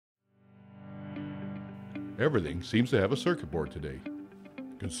Everything seems to have a circuit board today.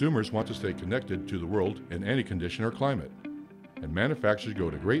 Consumers want to stay connected to the world in any condition or climate, and manufacturers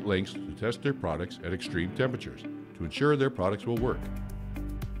go to great lengths to test their products at extreme temperatures to ensure their products will work.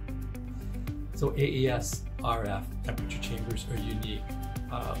 So AES RF temperature chambers are unique.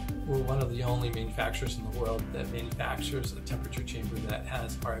 We're one of the only manufacturers in the world that manufactures a temperature chamber that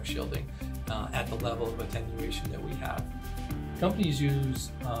has RF shielding at the level of attenuation that we have. Companies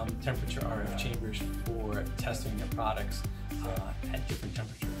use temperature RF chambers for testing their products at different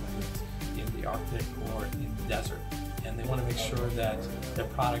temperatures, whether it's in the Arctic or in the desert. And they want to make sure that their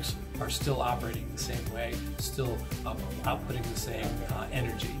products are still operating the same way, still outputting the same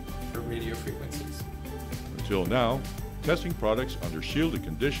energy for radio frequencies. Until now, testing products under shielded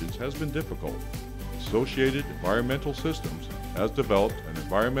conditions has been difficult. Associated Environmental Systems has developed an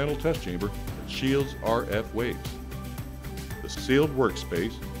environmental test chamber that shields RF waves. The sealed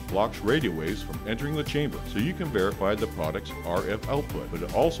workspace blocks radio waves from entering the chamber so you can verify the product's RF output, but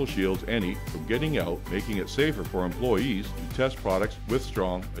it also shields any from getting out, making it safer for employees to test products with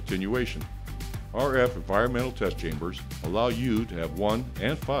strong attenuation. RF environmental test chambers allow you to have 1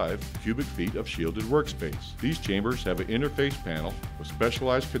 and 5 cubic feet of shielded workspace. These chambers have an interface panel with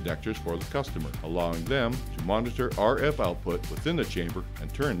specialized connectors for the customer, allowing them to monitor RF output within the chamber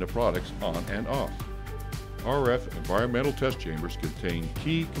and turn the products on and off. RF environmental test chambers contain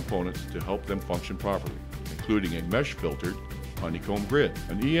key components to help them function properly, including a mesh-filtered honeycomb grid,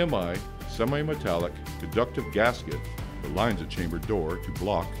 an EMI semi-metallic conductive gasket that lines the chamber door to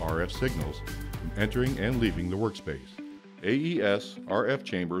block RF signals from entering and leaving the workspace. AES RF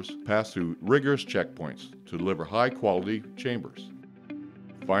chambers pass through rigorous checkpoints to deliver high-quality chambers.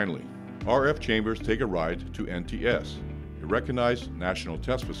 Finally, RF chambers take a ride to NTS, a recognized national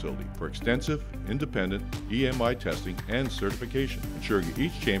test facility for extensive, independent EMI testing and certification, ensuring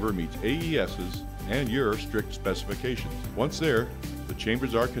each chamber meets AES's and your strict specifications. Once there, the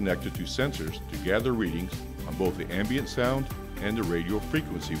chambers are connected to sensors to gather readings on both the ambient sound and the radio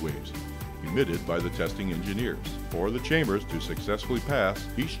frequency waves emitted by the testing engineers. For the chambers to successfully pass,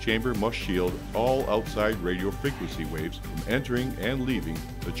 each chamber must shield all outside radio frequency waves from entering and leaving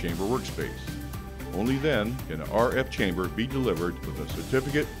the chamber workspace. Only then can an RF chamber be delivered with a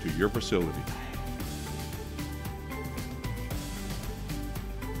certificate to your facility.